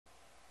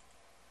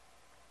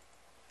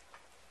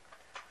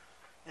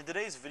In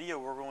today's video,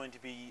 we're going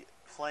to be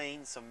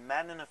playing some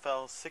Madden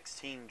NFL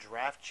 16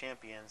 Draft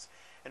Champions,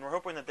 and we're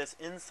hoping that this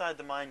Inside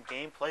the Mind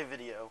gameplay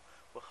video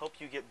will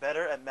help you get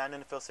better at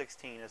Madden NFL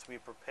 16 as we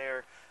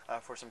prepare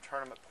for some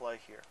tournament play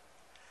here.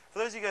 For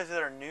those of you guys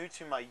that are new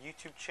to my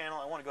YouTube channel,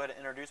 I want to go ahead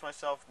and introduce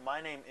myself.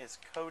 My name is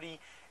Cody,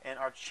 and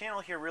our channel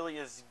here really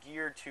is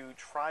geared to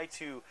try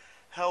to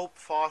help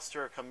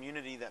foster a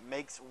community that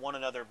makes one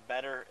another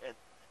better at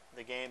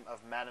the game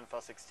of Madden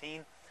NFL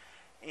 16.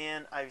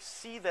 And I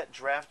see that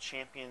Draft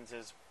Champions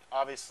is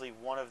obviously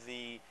one of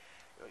the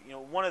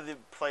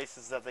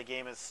places that the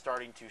game is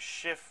starting to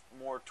shift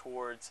more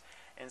towards.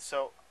 And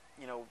so,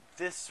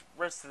 this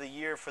rest of the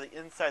year for the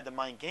Inside the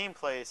Mind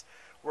gameplays,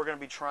 we're going to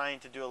be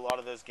trying to do a lot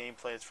of those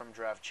gameplays from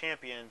Draft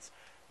Champions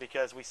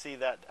because we see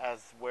that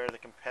as where the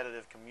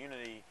competitive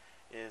community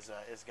is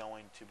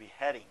going to be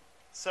heading.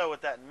 So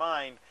with that in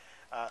mind,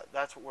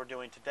 that's what we're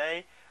doing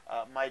today.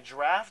 My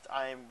draft,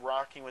 I am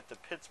rocking with the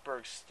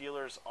Pittsburgh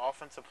Steelers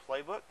offensive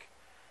playbook.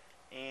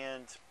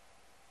 And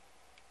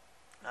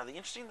now the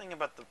interesting thing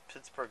about the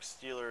Pittsburgh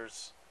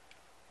Steelers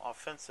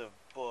offensive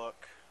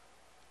book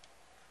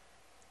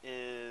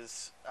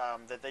is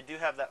that they do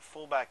have that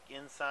fullback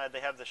inside.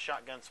 They have the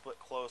shotgun split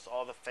close,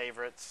 all the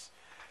favorites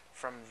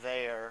from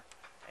there.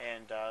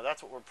 And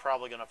that's what we're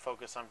probably going to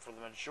focus on for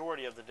the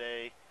majority of the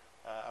day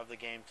of the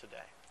game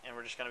today. And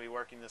we're just going to be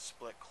working this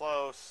split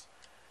close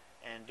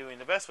and doing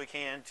the best we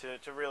can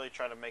to really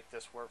try to make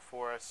this work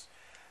for us.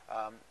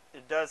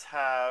 It does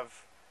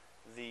have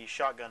the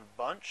shotgun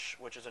bunch,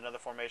 which is another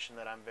formation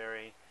that I'm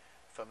very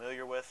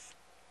familiar with,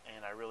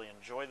 and I really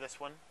enjoy this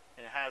one.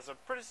 And it has some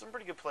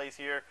pretty good plays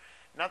here.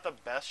 Not the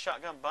best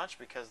shotgun bunch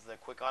because the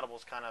quick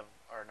audibles kind of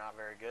are not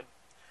very good,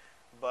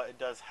 but it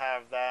does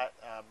have that.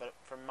 But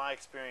from my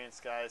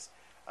experience, guys,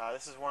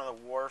 this is one of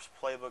the worst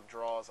playbook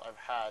draws I've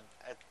had.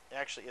 It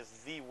actually is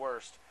the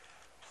worst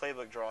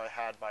playbook draw I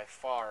had by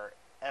far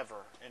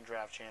ever in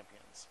Draft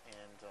Champions,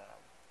 and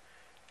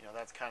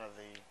that's kind of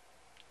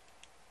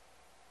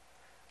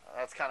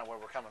where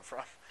we're coming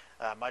from.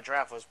 My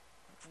draft was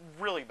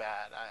really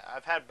bad.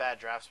 I've had bad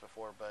drafts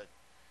before, but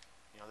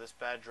this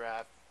bad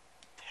draft,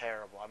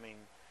 terrible. I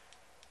mean,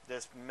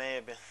 this may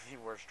have been the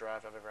worst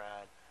draft I've ever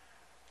had.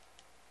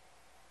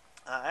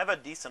 I have a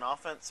decent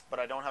offense, but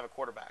I don't have a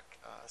quarterback,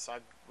 so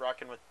I'm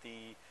rocking with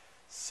the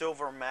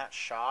silver Matt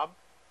Schaub.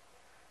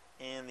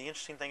 And the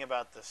interesting thing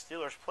about the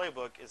Steelers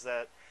playbook is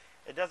that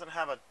it doesn't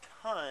have a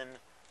ton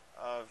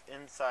of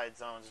inside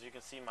zones. As you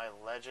can see, my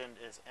legend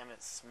is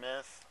Emmitt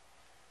Smith,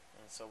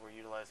 and so we're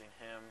utilizing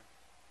him.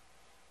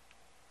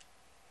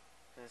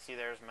 You can see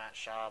there's Matt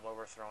Schaub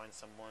overthrowing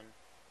someone.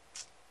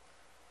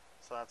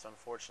 So that's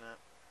unfortunate.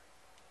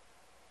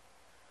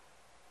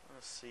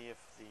 Let's see if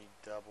the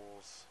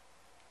doubles.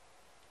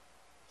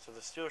 So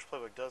the Steelers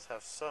playbook does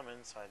have some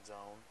inside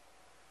zone.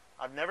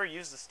 I've never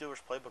used the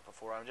Steelers playbook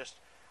before.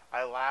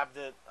 I labbed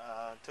it,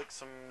 took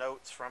some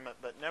notes from it,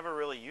 but never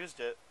really used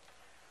it.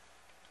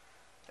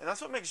 And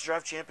that's what makes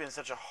Draft Champions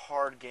such a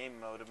hard game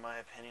mode, in my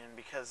opinion,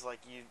 because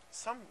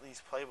some of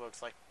these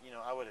playbooks, I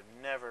would have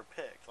never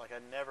picked. I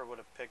never would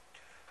have picked.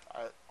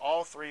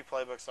 All three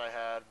playbooks I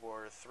had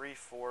were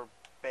 3-4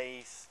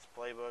 based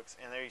playbooks,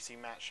 and there you see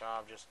Matt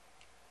Schaub just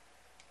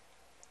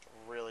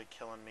really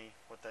killing me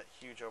with that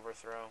huge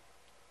overthrow.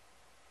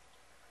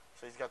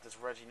 So he's got this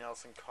Reggie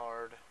Nelson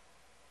card.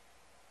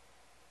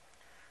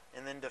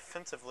 And then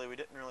defensively, we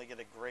didn't really get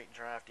a great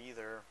draft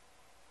either.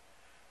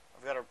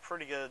 I've got a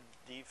pretty good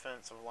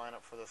defensive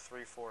lineup for the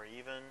 3-4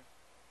 even.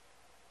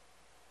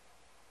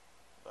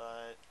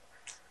 But,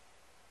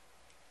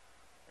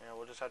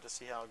 we'll just have to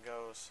see how it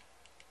goes.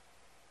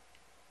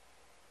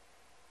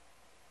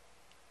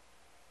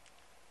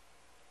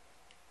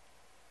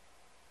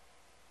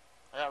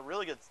 I got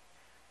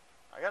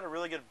a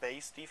really good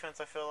base defense,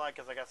 I feel like,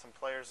 because I got some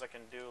players that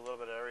can do a little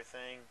bit of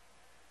everything.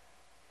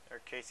 Or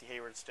Casey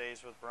Hayward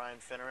stays with Brian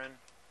Finneran.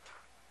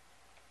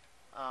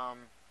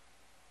 I'm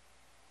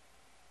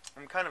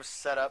kind of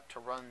set up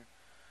to run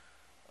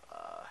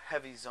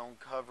heavy zone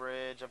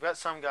coverage. I've got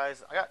some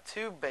guys. I got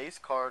two base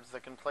cards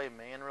that can play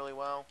man really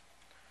well.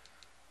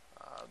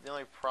 The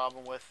only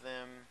problem with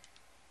them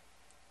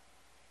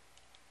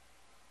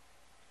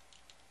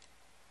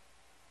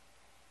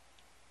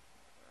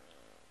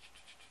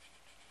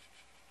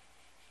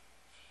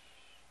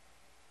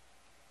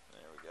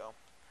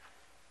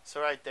So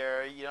right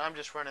there, I'm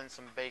just running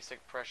some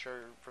basic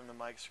pressure from the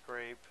mic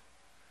scrape.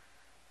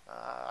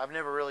 I've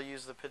never really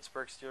used the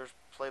Pittsburgh Steelers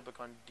playbook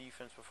on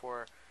defense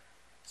before.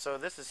 So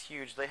this is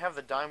huge. They have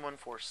the dime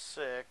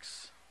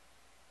 1-4-6.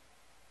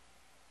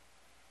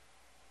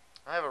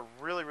 I have a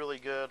really, really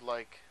good,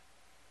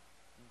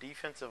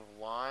 defensive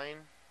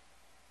line.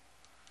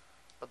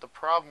 But the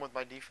problem with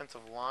my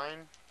defensive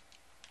line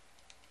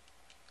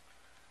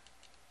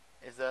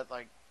is that,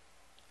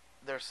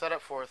 they're set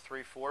up for a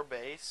 3-4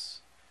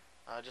 base.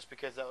 Just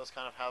because that was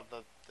kind of how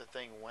the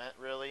thing went,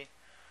 really.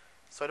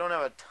 So I don't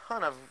have a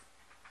ton of,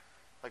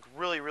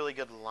 really, really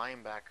good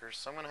linebackers.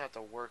 So I'm going to have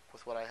to work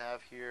with what I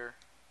have here.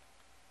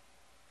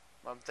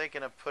 I'm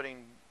thinking of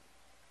putting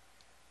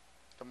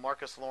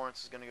DeMarcus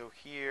Lawrence is going to go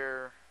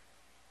here.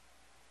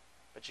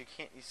 But you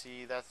can't, you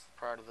see, that's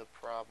part of the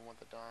problem with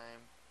the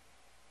dime.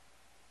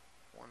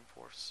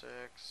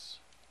 146.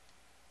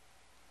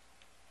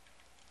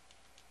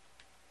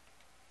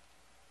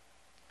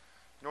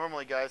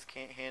 Normally guys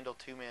can't handle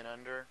 2-man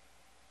under,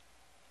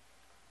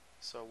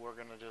 so we're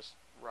going to just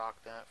rock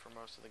that for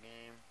most of the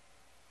game.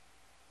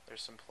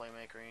 There's some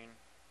playmaking,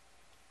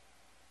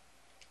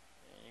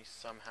 and he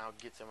somehow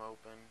gets him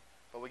open.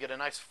 But we get a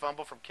nice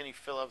fumble from Kenny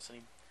Phillips, and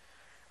he,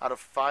 out of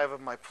 5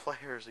 of my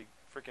players, he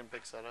freaking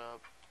picks that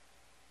up.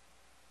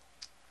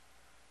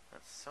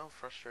 That's so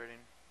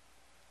frustrating.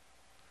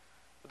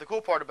 But the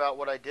cool part about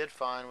what I did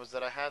find was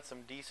that I had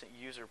some decent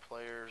user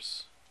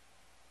players.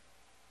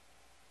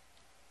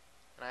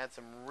 And I had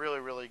some really,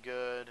 really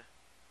good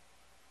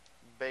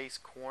base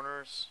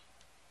corners.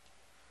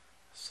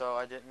 So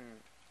I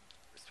didn't,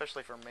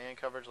 especially for man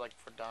coverage, like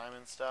for dime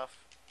and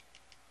stuff.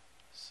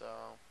 So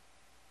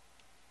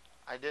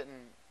I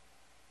didn't,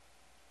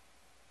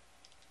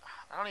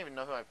 I don't even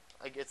know who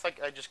like, it's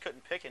like I just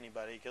couldn't pick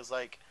anybody because,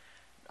 like,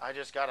 I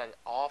just got an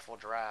awful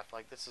draft.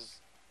 Like, this is,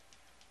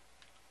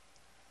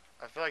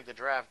 I feel like the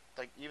draft,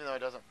 like, even though it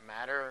doesn't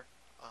matter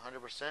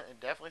 100%, it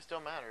definitely still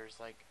matters.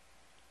 Like,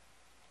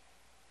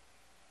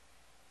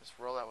 this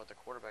rollout with the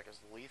quarterback is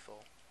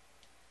lethal.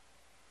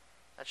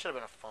 That should have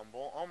been a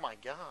fumble. Oh my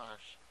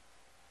gosh.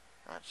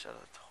 That should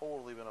have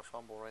totally been a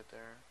fumble right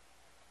there.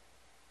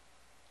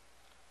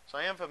 So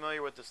I am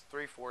familiar with this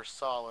 3-4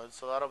 solid,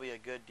 so that'll be a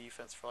good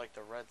defense for, like,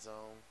 the red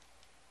zone.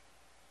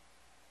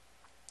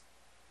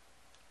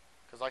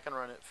 Because I can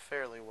run it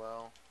fairly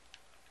well.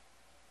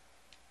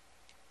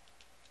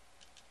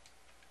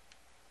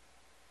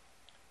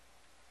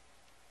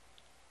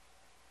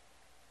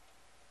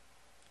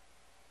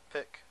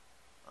 Pick.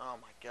 Oh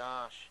my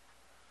gosh.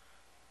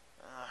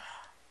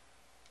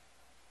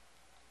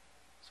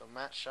 So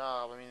Matt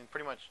Schaub, I mean,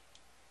 pretty much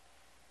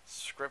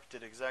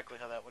scripted exactly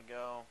how that would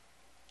go.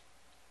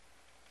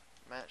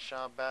 Matt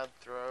Schaub, bad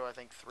throw. I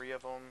think 3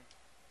 of them.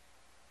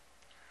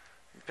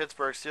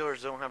 Pittsburgh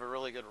Steelers don't have a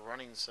really good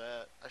running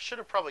set. I should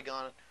have probably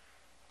gone.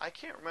 I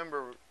can't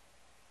remember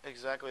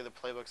exactly the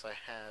playbooks I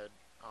had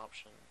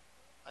option.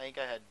 I think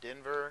I had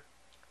Denver.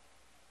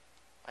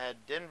 I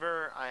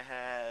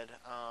had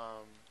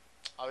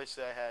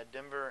obviously I had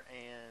Denver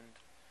and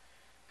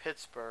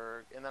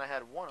Pittsburgh, and then I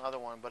had one other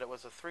one, but it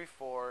was a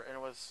 3-4, and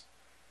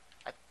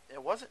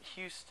it wasn't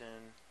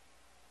Houston.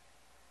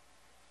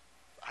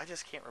 I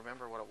just can't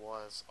remember what it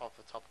was off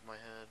the top of my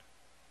head.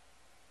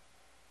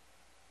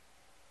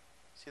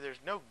 See, there's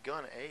no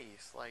gun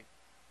ace. Like,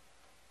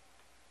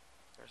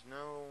 there's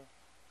no,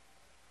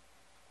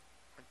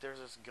 like, there's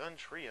this gun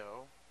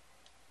trio,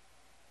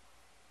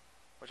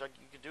 which you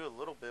could do a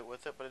little bit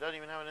with it, but it doesn't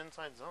even have an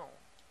inside zone.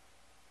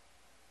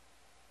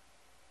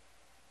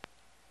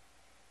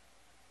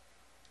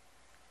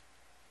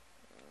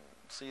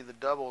 See, the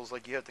doubles,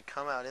 like, you have to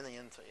come out in the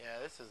inside.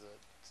 Yeah, this is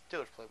a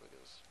Steelers playbook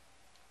is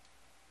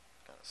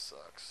kind of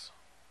sucks.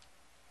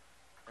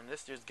 And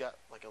this dude's got,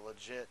 like, a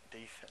legit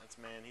defense,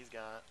 man. He's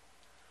got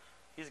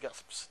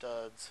some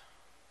studs.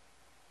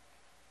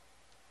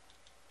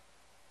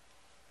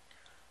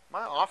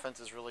 My offense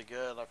is really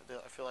good.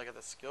 I feel like at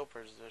the skill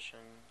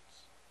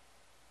positions,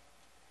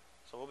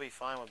 so we'll be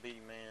fine with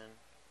beating man.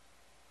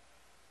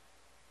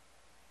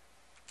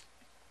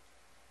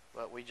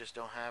 But we just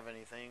don't have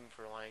anything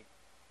for, like,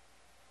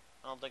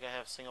 I don't think I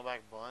have single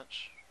back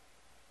bunch.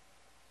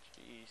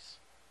 Jeez.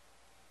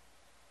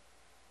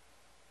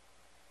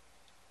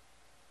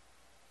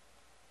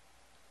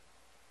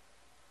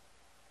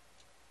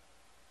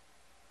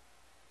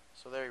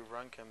 So there he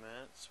run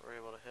commits. We're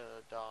able to hit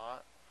a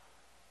dot.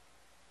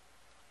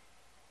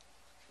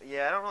 But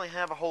yeah, I don't really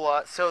have a whole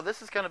lot. So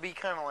this is going to be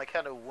kind of like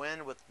how to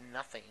win with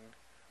nothing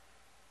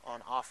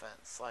on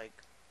offense. Like,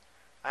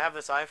 I have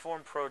this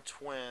iPhone Pro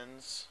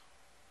Twins.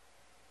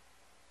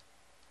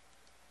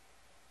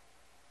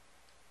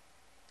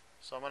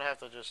 So I'm going to have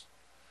to just,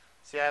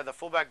 see, I have the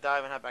fullback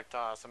dive and halfback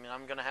toss. I mean,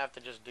 I'm going to have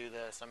to just do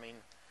this. I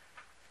mean,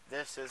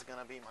 this is going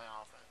to be my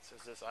offense,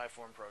 is this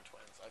iPhone Pro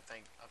Twins. I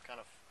think I've kind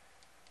of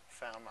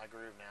found my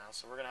groove now.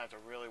 So we're going to have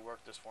to really work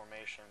this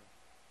formation.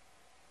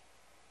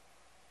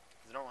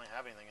 Because I don't really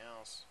have anything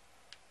else.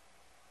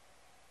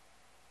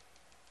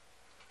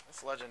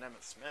 This legend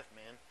Emmitt Smith,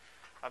 man.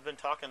 I've been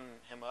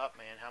talking him up,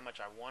 man, how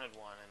much I wanted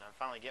one. And I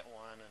finally get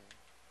one, and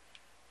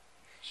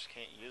just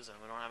can't use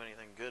him. We don't have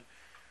anything good.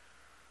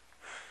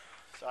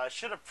 So I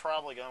should have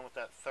probably gone with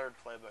that third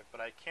playbook,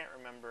 but I can't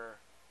remember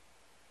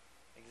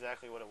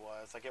exactly what it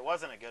was. Like, it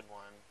wasn't a good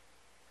one.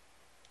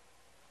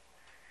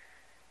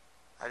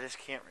 I just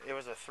can't. It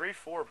was a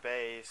 3-4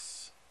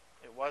 base.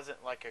 It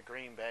wasn't like a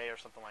Green Bay or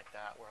something like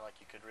that where,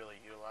 like, you could really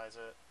utilize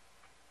it.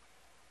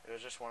 It was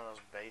just one of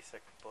those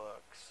basic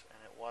books, and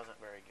it wasn't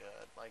very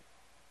good. Like,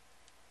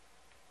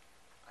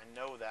 I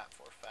know that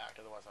for a fact.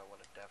 Otherwise, I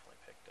would have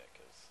definitely picked it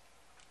because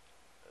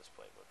this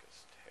playbook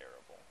is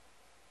terrible.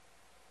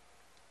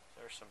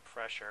 There's some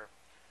pressure.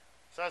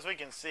 So as we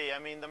can see, I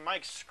mean, the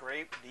mic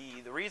scraped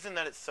D. The reason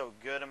that it's so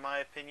good, in my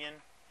opinion,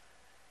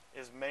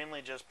 is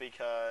mainly just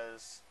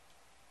because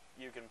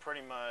you can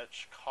pretty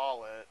much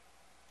call it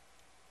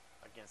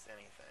against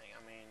anything.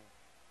 I mean,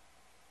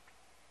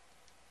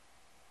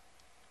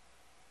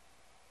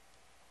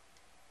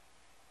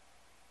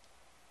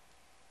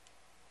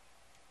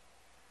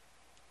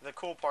 the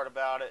cool part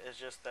about it is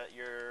just that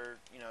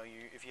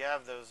if you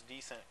have those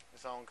decent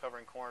zone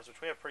covering corners,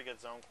 which we have pretty good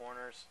zone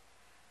corners,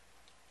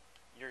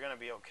 you're going to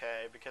be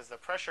okay, because the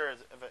pressure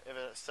of it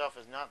itself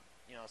is not,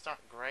 it's not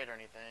great or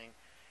anything.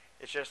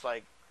 It's just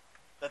like,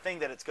 the thing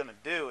that it's going to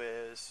do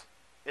is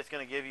it's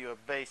going to give you a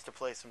base to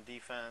play some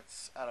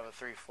defense out of a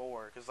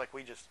 3-4, because like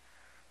we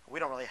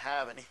don't really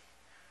have any.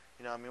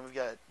 I mean, we've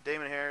got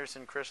Damon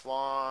Harrison, Chris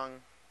Long.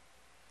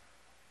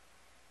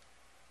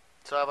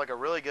 So I have like a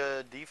really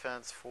good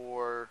defense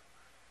for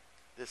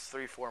this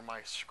 3-4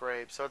 Mike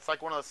Scrape. So it's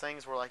like one of those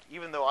things where, like,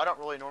 even though I don't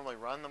really normally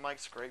run the Mike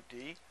Scrape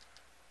D,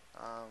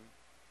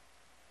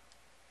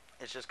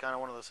 it's just kind of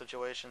one of those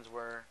situations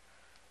where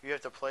you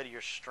have to play to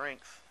your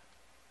strength.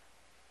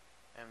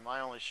 And my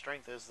only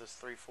strength is this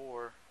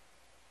 3-4.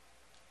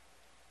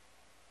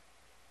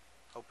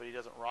 Hope that he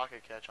doesn't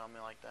rocket catch on me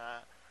like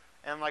that.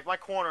 And like, my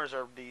corners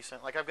are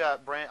decent. Like,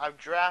 I've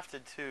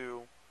drafted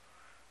two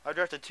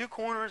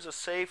corners, a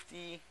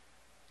safety,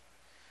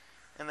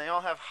 and they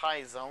all have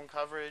high zone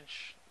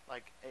coverage,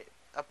 like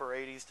upper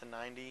 80s to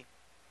 90.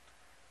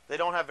 They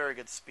don't have very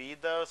good speed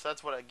though, so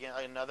that's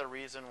another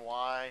reason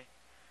why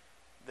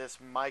this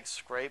Mike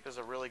Scrape is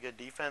a really good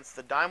defense.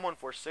 The Dime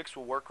 146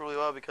 will work really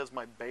well because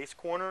my base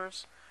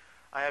corners,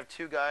 I have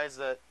two guys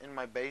that in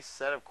my base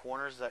set of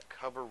corners that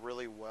cover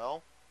really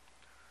well.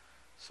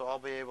 So I'll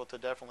be able to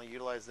definitely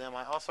utilize them.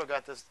 I also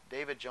got this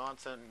David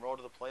Johnson roll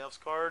to the playoffs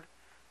card,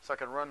 so I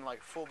can run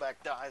like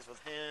fullback dives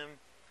with him.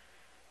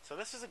 So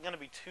this isn't going to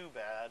be too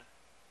bad.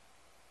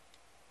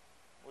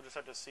 We'll just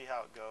have to see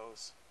how it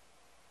goes.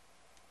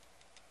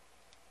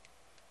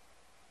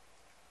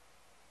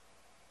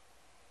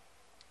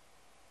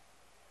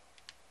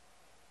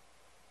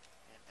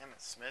 And Emmitt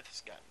Smith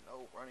has got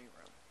no running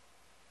room.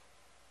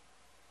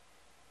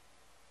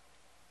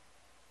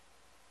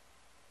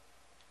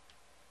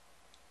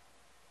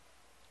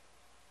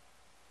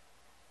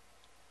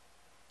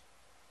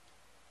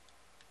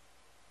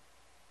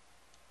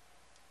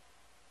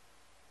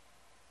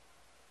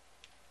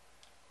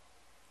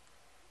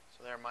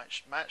 So there,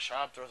 Matt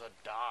Schaub throws a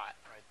dot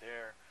right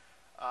there.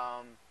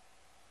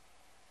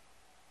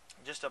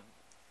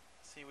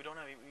 We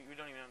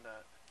don't even have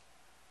that.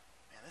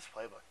 Man, this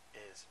playbook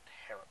is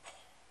terrible.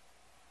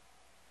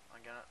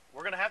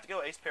 We're gonna have to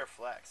go ace pair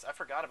flex. I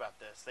forgot about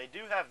this. They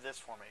do have this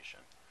formation.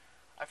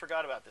 I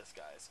forgot about this,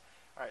 guys.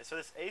 All right, so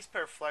this ace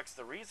pair flex.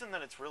 The reason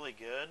that it's really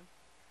good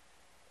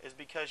is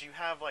because you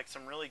have like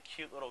some really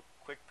cute little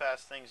quick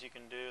pass things you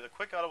can do. The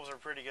quick audibles are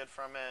pretty good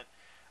from it.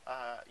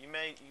 You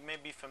may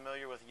be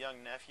familiar with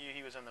Young Nephew.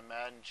 He was in the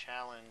Madden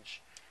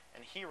Challenge,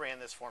 and he ran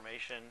this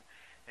formation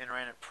and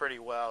ran it pretty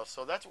well.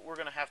 So that's what we're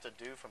going to have to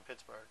do from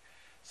Pittsburgh.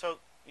 So,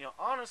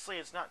 honestly,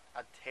 it's not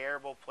a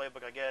terrible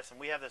playbook, I guess. And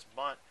we have this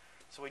bunt.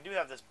 So we do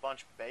have this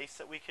bunch base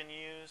that we can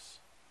use.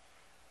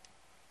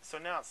 So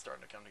now it's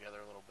starting to come together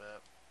a little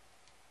bit.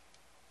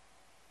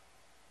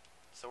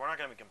 So we're not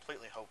going to be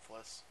completely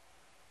hopeless.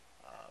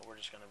 We're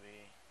just going to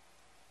be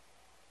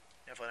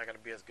definitely not going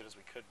to be as good as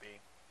we could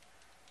be.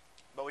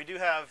 But we do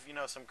have,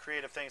 some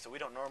creative things that we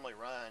don't normally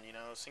run.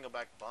 Single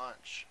back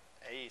bunch,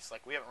 ace.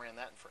 Like, we haven't ran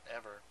that in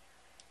forever.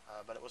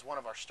 But it was one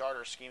of our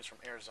starter schemes from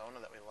Arizona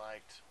that we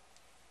liked.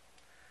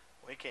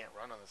 We can't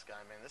run on this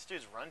guy, man. This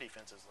dude's run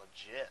defense is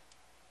legit.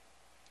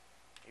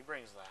 He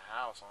brings the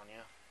house on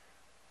you.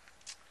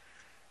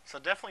 So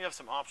definitely have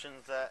some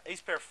options.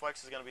 Ace pair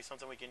flex is going to be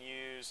something we can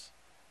use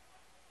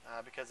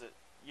because it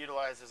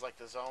utilizes like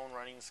the zone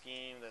running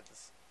scheme.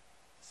 That's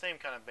the same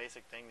kind of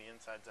basic thing the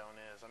inside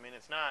zone is. I mean,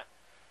 it's not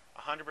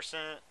 100%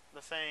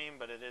 the same,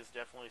 but it is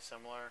definitely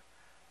similar.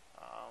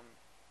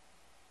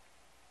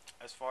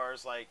 As far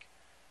as like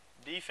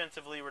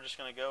defensively, we're just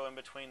going to go in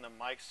between the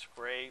Mike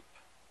Scrape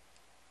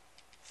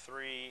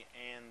 3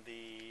 and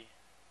the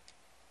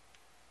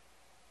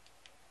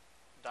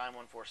Dime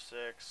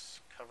 146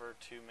 cover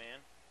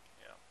 2-man.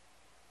 Yeah.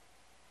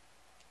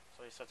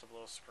 So he sets up a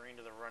little screen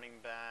to the running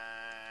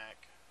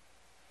back.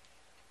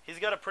 He's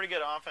got a pretty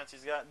good offense.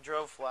 He's got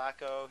Joe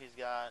Flacco. He's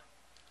got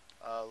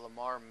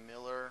Lamar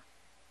Miller.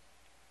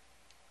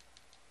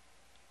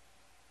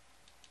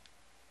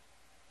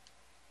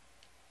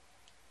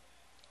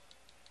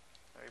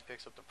 There he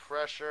picks up the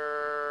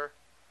pressure.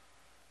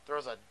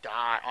 Throws a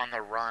dot on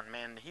the run.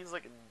 Man, he's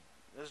looking...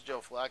 This Joe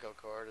Flacco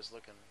card is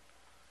looking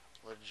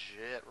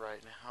legit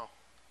right now.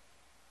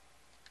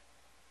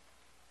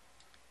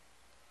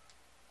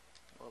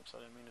 Whoops, I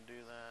didn't mean to do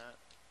that.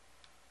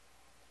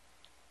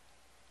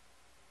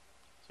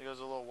 So he goes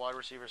a little wide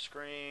receiver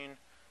screen.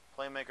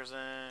 Playmaker's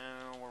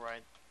in. We're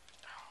right.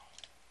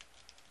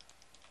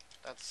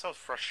 That's so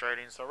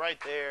frustrating. So right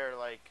there,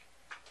 like,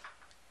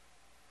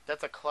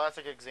 that's a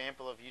classic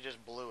example of you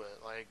just blew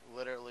it. Like,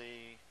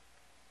 literally,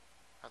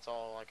 that's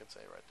all I could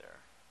say right there.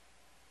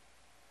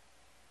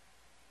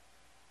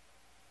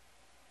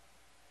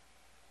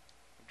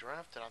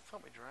 I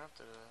thought we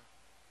drafted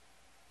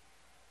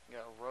we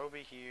got Roby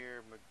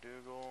here,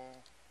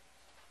 McDougal.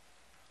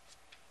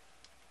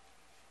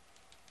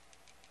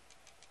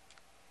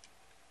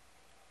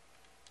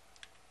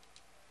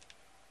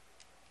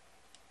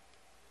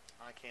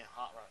 I can't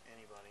hot route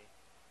anybody.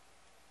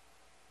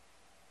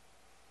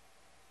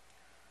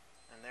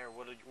 And there,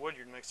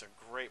 Woodyard makes a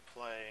great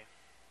play.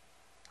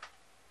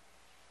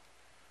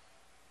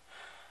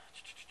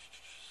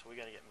 So we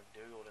got to get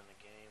McDougald in the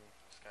game.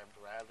 This guy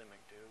Bradley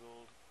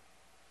McDougald.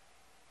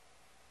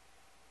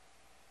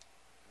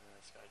 And then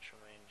this guy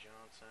Tremaine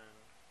Johnson.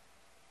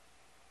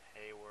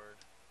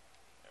 Hayward.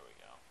 There we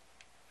go.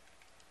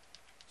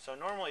 So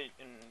normally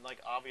in like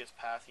obvious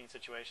passing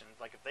situations,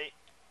 like if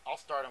I'll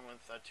start them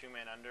with a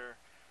 2-man under.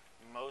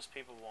 Most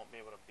people won't be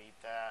able to beat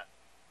that.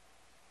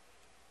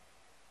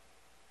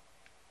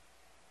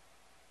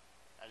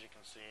 As you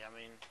can see, I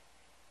mean,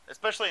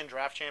 especially in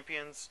draft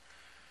champions,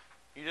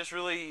 you just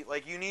really,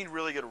 like, you need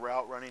really good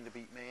route running to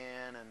beat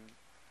man, and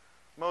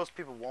most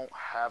people won't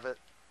have it.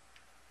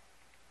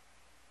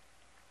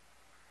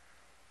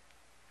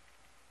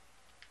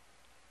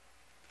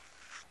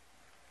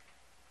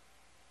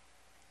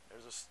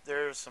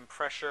 There's some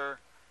pressure,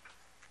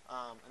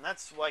 and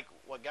that's like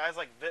what guys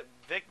like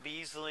Vic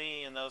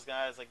Beasley and those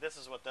guys, like, this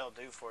is what they'll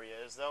do for you,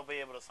 is they'll be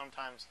able to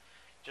sometimes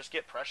just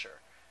get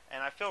pressure.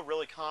 And I feel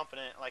really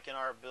confident, like, in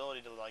our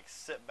ability to, like,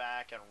 sit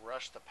back and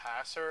rush the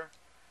passer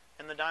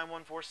in the dime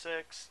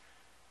 1-4-6.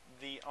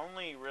 The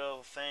only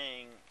real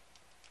thing,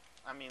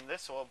 I mean,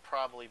 this will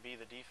probably be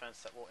the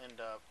defense that will end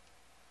up,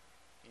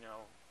 you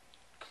know,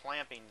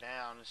 clamping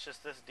down. It's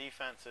just this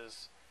defense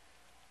is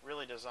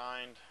really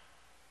designed,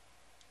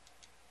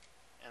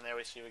 and there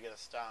we see we get a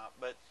stop.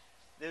 But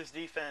this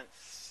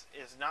defense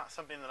is not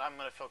something that I'm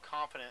going to feel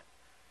confident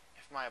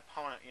if my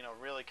opponent, you know,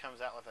 really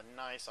comes out with a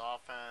nice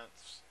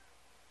offense.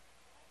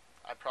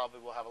 I probably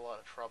will have a lot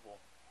of trouble.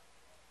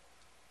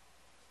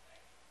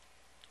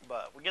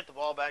 But we get the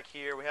ball back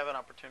here. We have an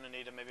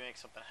opportunity to maybe make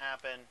something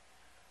happen.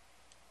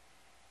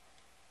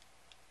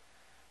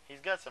 He's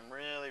got some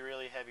really,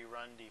 really heavy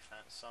run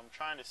defense. So I'm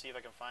trying to see if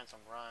I can find some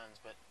runs,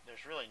 but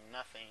there's really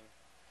nothing.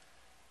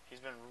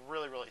 He's been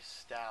really, really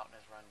stout in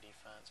his run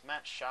defense.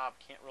 Matt Schaub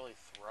can't really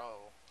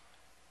throw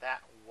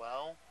that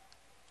well.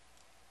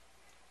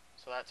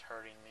 So that's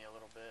hurting me a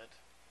little bit.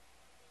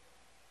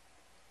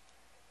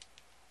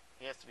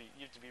 You have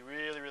to be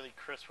really, really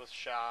crisp with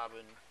Schaub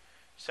and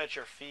set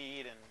your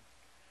feet and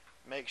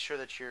make sure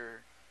that you're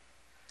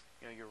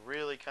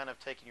really kind of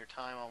taking your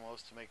time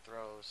almost to make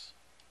throws.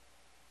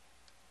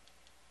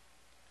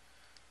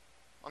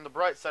 On the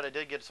bright side, I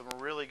did get some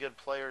really good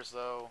players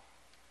though.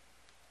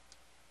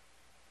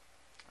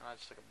 And I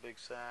just took a big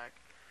sack,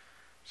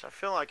 which I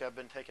feel like I've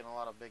been taking a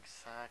lot of big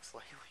sacks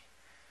lately.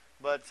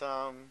 But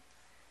I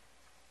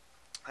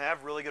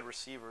have really good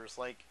receivers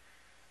like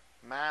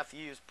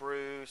Matthews,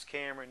 Bruce,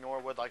 Cameron,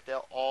 Norwood. Like,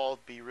 they'll all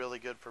be really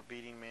good for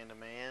beating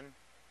man-to-man.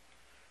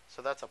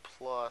 So that's a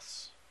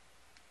plus.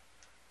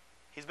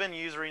 He's been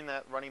using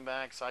that running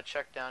back, so I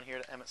checked down here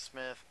to Emmitt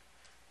Smith,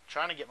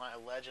 trying to get my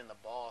ledge in the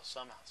ball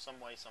some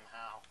way,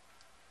 somehow.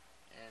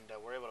 And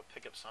we're able to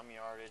pick up some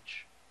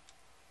yardage.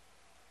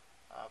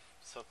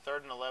 So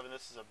 3rd and 11,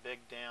 this is a big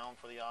down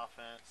for the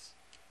offense.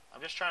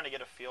 I'm just trying to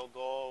get a field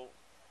goal,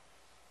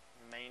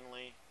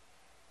 mainly.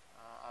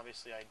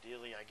 Obviously,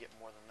 ideally, I get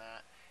more than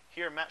that.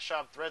 Here, Matt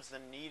Schaub threads the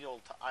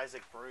needle to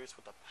Isaac Bruce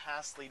with a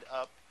pass lead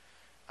up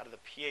out of the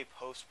PA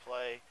post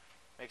play.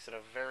 Makes it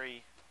a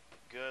very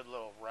good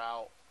little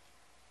route.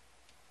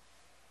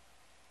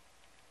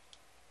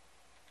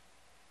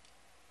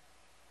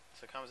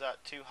 So it comes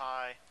out too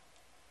high.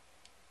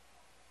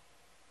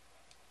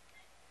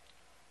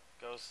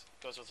 Goes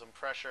with some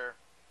pressure.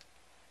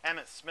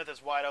 Emmitt Smith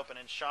is wide open,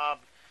 and Schaub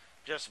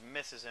just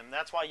misses him.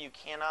 That's why you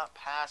cannot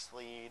pass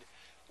lead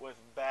with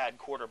bad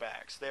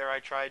quarterbacks. There I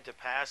tried to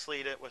pass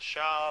lead it with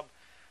Schaub,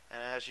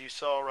 and as you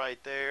saw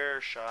right there,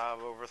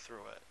 Schaub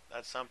overthrew it.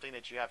 That's something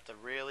that you have to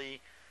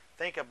really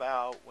think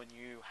about when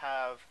you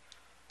have,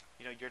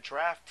 you know, your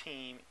draft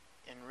team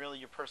and really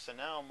your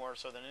personnel more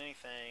so than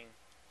anything.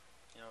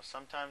 You know,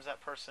 sometimes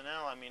that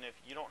personnel, I mean, if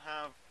you don't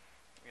have,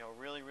 you know, a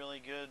really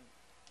good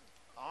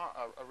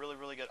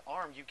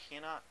arm, you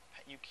cannot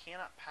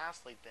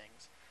pass lead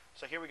things.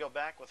 So here we go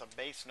back with a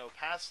base no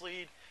pass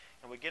lead,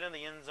 and we get in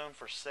the end zone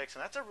for 6,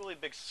 and that's a really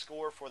big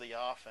score for the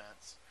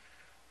offense.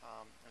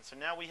 And so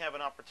now we have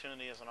an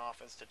opportunity as an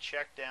offense to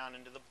check down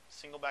into the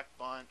single back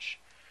bunch,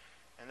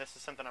 and this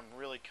is something I'm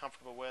really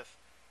comfortable with.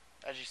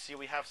 As you see,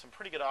 we have some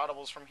pretty good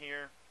audibles from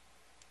here.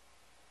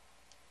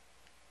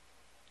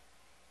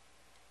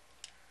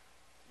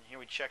 And here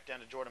we check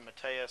down to Jordan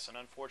Mateus, and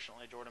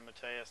unfortunately Jordan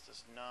Mateus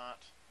does not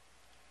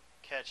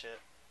catch it.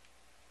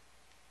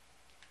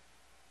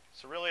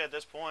 So really at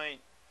this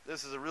point,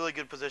 this is a really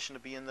good position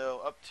to be in,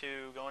 though, up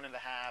to going into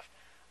half.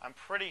 I'm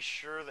pretty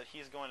sure that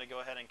he's going to go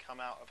ahead and come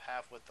out of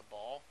half with the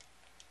ball.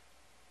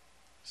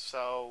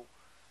 So,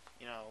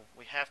 you know,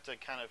 we have to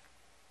kind of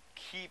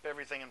keep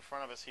everything in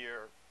front of us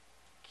here.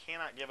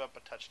 Cannot give up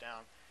a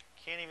touchdown.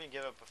 Can't even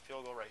give up a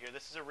field goal right here.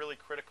 This is a really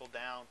critical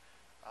down,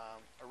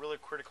 a really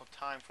critical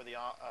time for the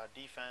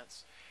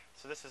defense.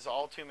 So this is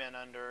all 2-man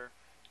under,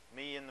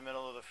 me in the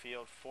middle of the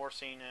field,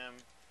 forcing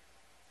him.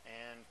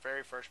 And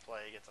very first play,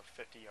 he gets a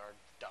 50-yard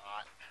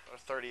dot, or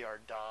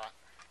 30-yard dot.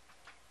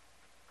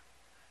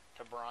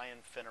 to Brian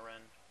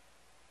Finneran.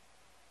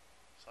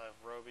 So I have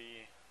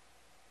Roby,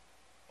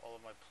 all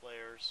of my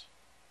players.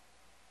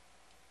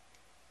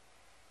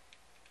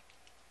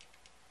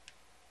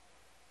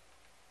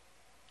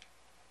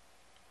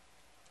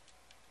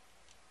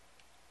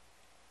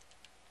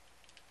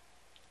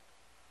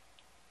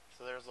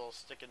 So there's a little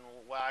stick and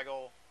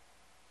waggle.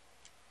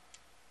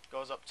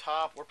 Goes up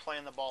top. We're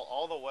playing the ball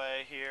all the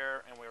way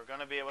here, and we're going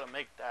to be able to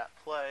make that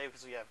play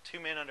because we have 2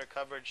 men under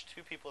coverage,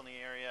 2 people in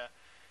the area.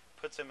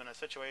 Puts him in a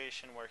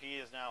situation where he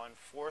is now in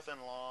 4th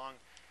and long,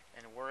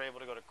 and we're able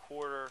to go to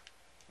quarter,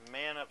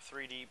 man up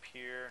 3 deep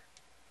here.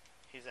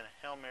 He's in a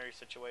Hail Mary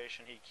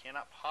situation. He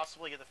cannot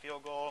possibly get the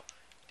field goal.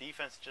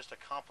 Defense just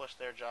accomplished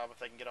their job if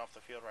they can get off the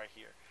field right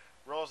here.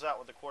 Rolls out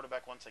with the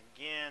quarterback once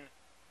again,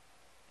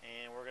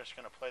 and we're just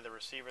going to play the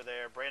receiver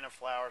there. Brandon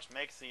Flowers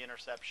makes the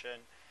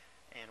interception,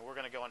 and we're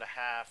going to go into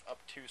half up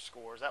 2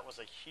 scores. That was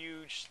a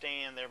huge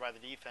stand there by the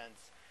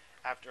defense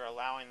after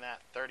allowing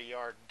that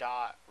 30-yard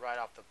dot right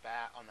off the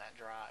bat on that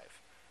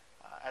drive.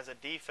 As a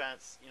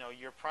defense, you know,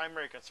 your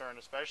primary concern,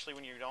 especially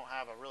when you don't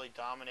have a really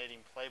dominating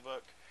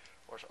playbook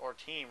or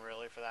team,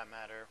 really, for that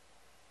matter,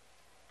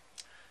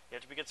 you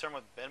have to be concerned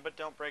with bend but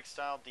don't break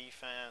style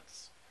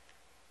defense.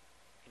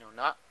 You know,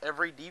 not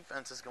every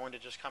defense is going to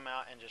just come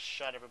out and just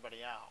shut everybody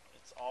out.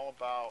 It's all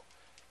about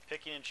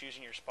picking and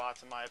choosing your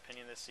spots, in my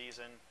opinion, this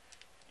season.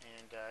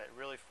 And it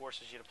really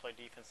forces you to play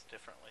defense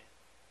differently.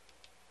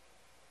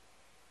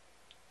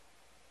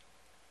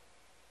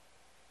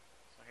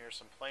 So here's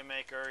some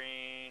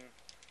playmaking.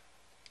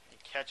 He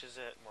catches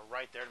it, and we're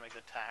right there to make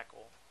the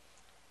tackle.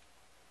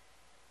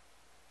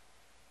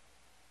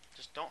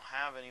 Just don't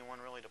have anyone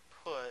really to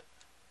put.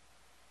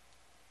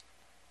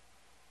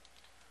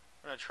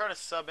 I'm going to try to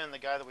sub in the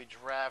guy that we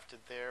drafted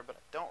there, but I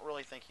don't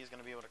really think he's going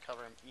to be able to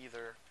cover him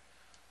either.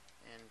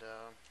 And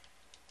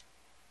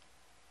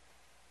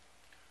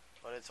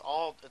but it's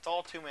all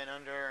 2 men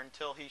under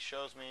until he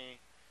shows me,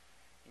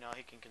 you know,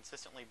 he can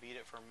consistently beat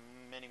it for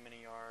many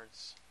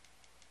yards.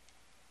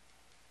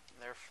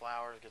 And there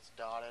Flowers gets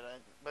dotted.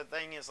 But the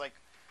thing is, like,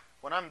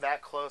 when I'm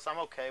that close, I'm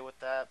okay with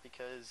that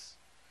because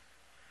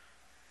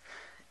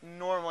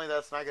normally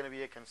that's not going to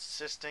be a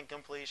consistent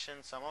completion,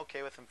 so I'm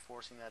okay with him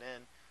forcing that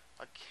in.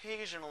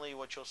 Occasionally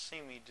what you'll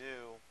see me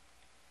do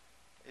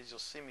is you'll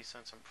see me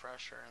send some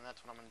pressure, and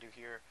that's what I'm going to do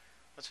here.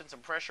 Let's send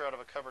some pressure out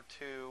of a cover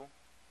 2.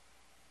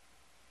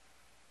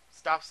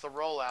 Stops the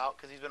rollout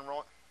because he's been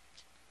rolling.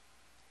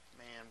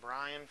 Man,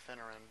 Brian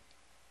Finneran.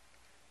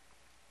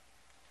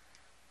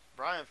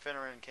 Brian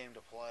Finneran came to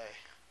play.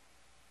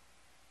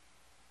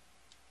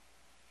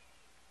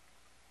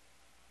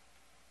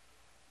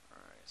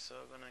 Alright, so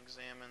I'm going to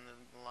examine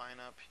the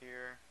lineup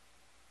here.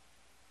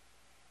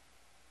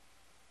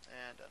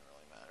 It doesn't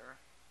really matter.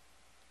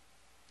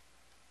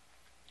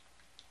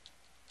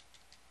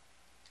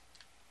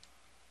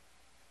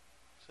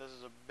 So this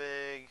is a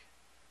big,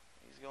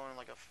 he's going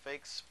like a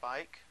fake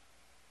spike.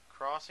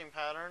 Crossing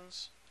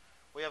patterns.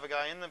 We have a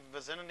guy in the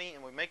vicinity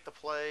and we make the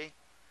play.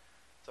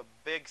 It's a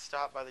big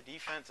stop by the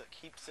defense. It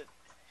keeps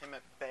him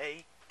at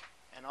bay.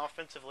 And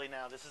offensively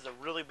now, this is a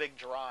really big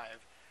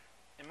drive.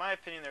 In my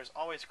opinion, there's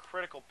always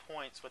critical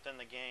points within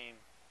the game.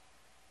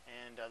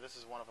 And this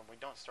is one of them. We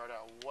don't start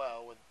out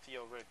well with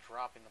Theo Riddick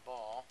dropping the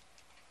ball.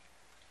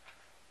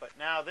 But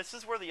now this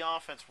is where the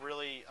offense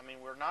really, I mean,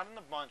 we're not in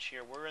the bunch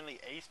here. We're in the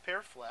ace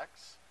pair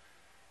flex.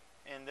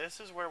 And this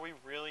is where we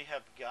really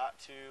have got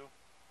to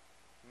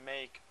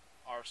make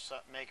our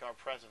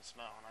presence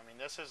known. I mean,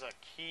 this is a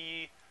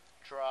key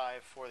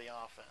drive for the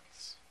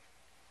offense.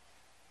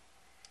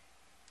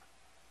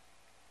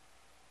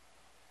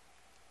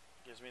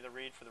 Gives me the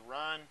read for the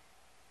run.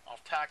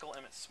 Off tackle,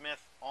 Emmitt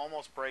Smith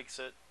almost breaks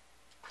it.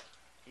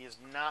 He has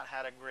not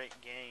had a great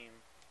game.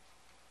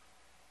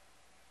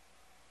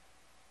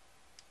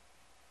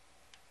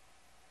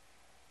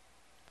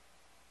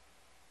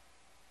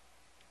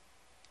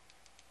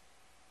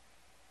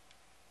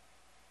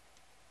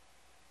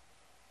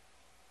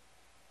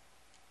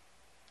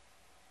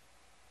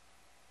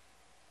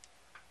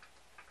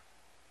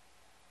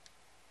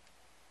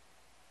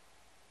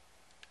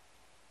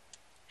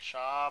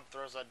 Schaub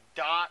throws a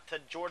dot to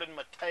Jordan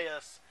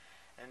Mateus,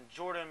 and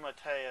Jordan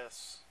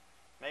Mateus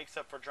makes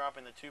up for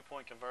dropping the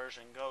 2-point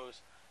conversion,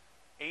 goes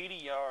 80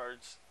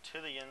 yards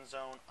to the end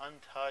zone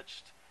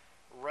untouched,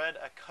 read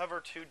a cover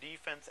 2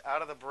 defense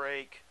out of the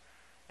break,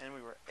 and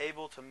we were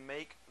able to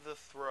make the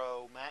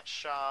throw. Matt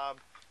Schaub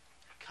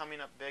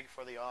coming up big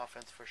for the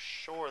offense for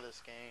sure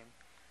this game,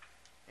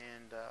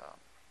 and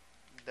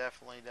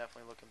definitely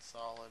looking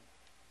solid.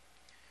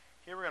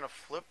 Here we're going to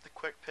flip the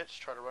quick pitch,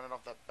 try to run it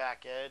off that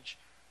back edge.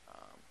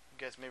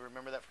 You guys may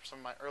remember that from some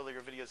of my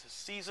earlier videos this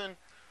season.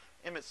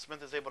 Emmitt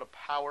Smith is able to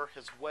power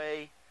his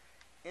way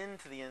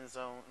into the end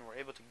zone, and we're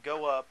able to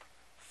go up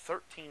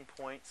 13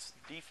 points.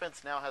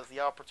 Defense now has the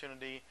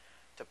opportunity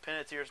to pin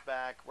its ears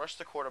back, rush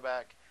the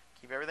quarterback,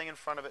 keep everything in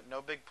front of it,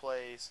 no big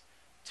plays,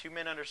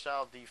 2-men under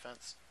style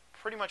defense.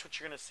 Pretty much what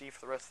you're going to see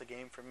for the rest of the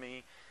game from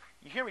me.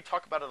 You hear me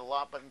talk about it a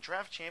lot, but in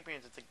Draft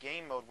Champions, it's a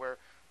game mode where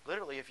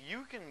literally if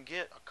you can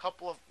get a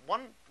couple of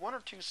one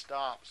or two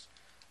stops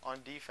on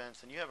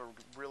defense and you have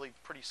a really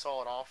pretty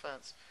solid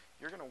offense,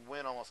 you're going to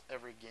win almost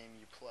every game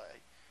you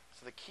play.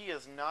 So the key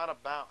is not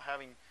about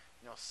having,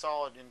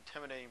 solid,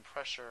 intimidating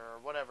pressure or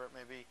whatever it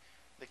may be.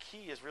 The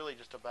key is really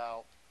just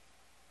about,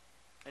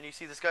 and you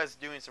see this guy's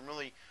doing some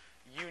really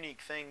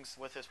unique things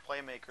with his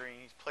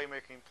playmaking. He's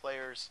playmaking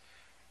players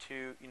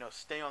to,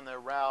 stay on their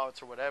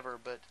routes or whatever.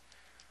 But,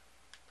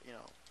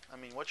 I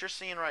mean, what you're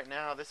seeing right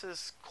now, this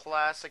is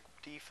classic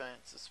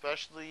defense,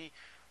 especially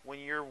when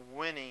you're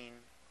winning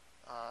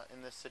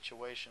in this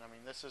situation. I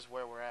mean, this is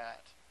where we're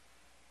at.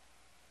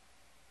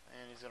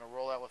 And he's going to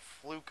roll out with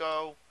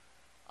Fluco.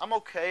 I'm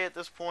okay at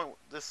this point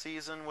this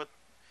season with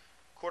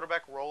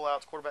quarterback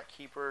rollouts, quarterback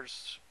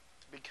keepers,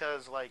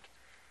 because, like,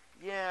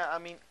 yeah, I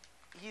mean,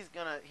 he's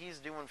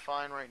doing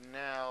fine right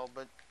now,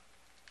 but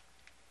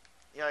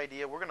the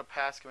idea, we're going to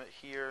pass commit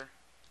here.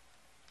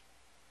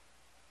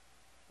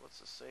 What's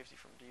the safety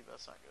from deep?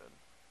 That's not good.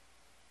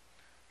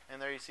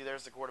 And there you see,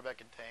 there's the quarterback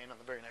contained on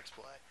the very next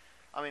play.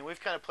 I mean, we've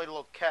kind of played a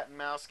little cat and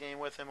mouse game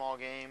with him all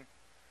game.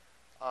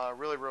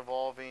 Really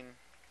revolving.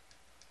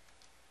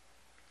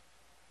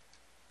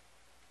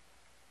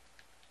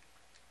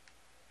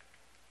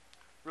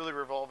 Really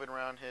revolving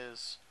around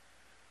his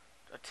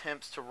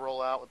attempts to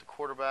roll out with the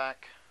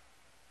quarterback.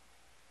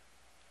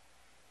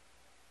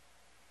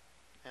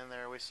 And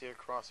there we see a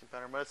crossing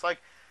pattern. But it's like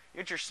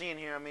what you're seeing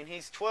here. I mean,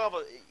 he's 12.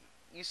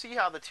 You see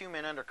how the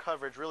two-man under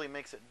coverage really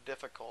makes it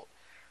difficult.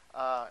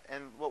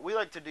 And what we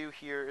like to do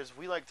here is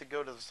we like to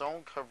go to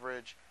zone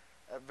coverage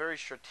at very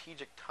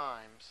strategic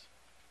times.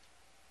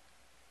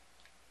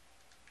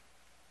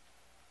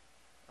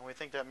 And we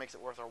think that makes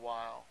it worth our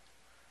while.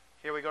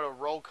 Here we go to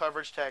roll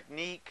coverage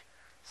technique.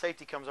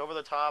 Safety comes over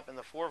the top, and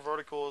the 4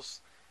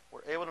 verticals,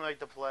 we're able to make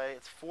the play.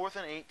 It's 4th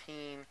and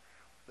 18.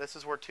 This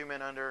is where 2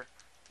 men under,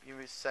 you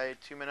would say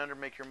 2 men under,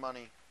 make your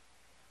money.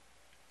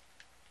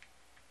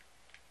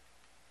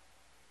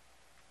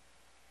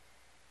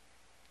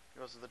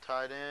 Goes to the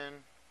tight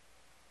end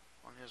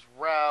on his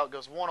route,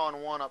 goes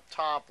one-on-one up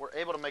top. We're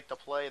able to make the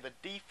play. The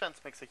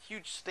defense makes a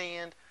huge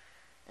stand,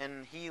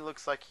 and he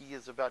looks like he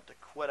is about to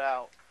quit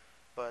out.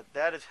 But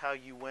that is how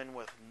you win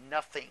with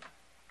nothing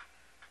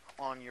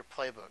on your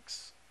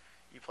playbooks.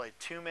 You play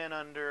 2 men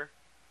under,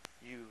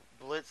 you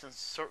blitz in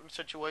certain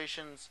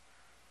situations,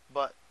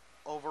 but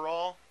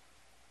overall,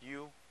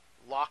 you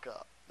lock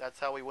up. That's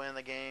how we win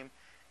the game,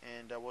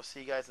 and we'll see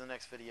you guys in the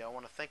next video. I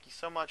want to thank you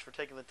so much for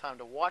taking the time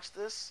to watch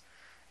this,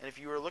 and if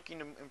you are looking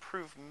to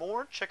improve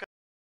more, check out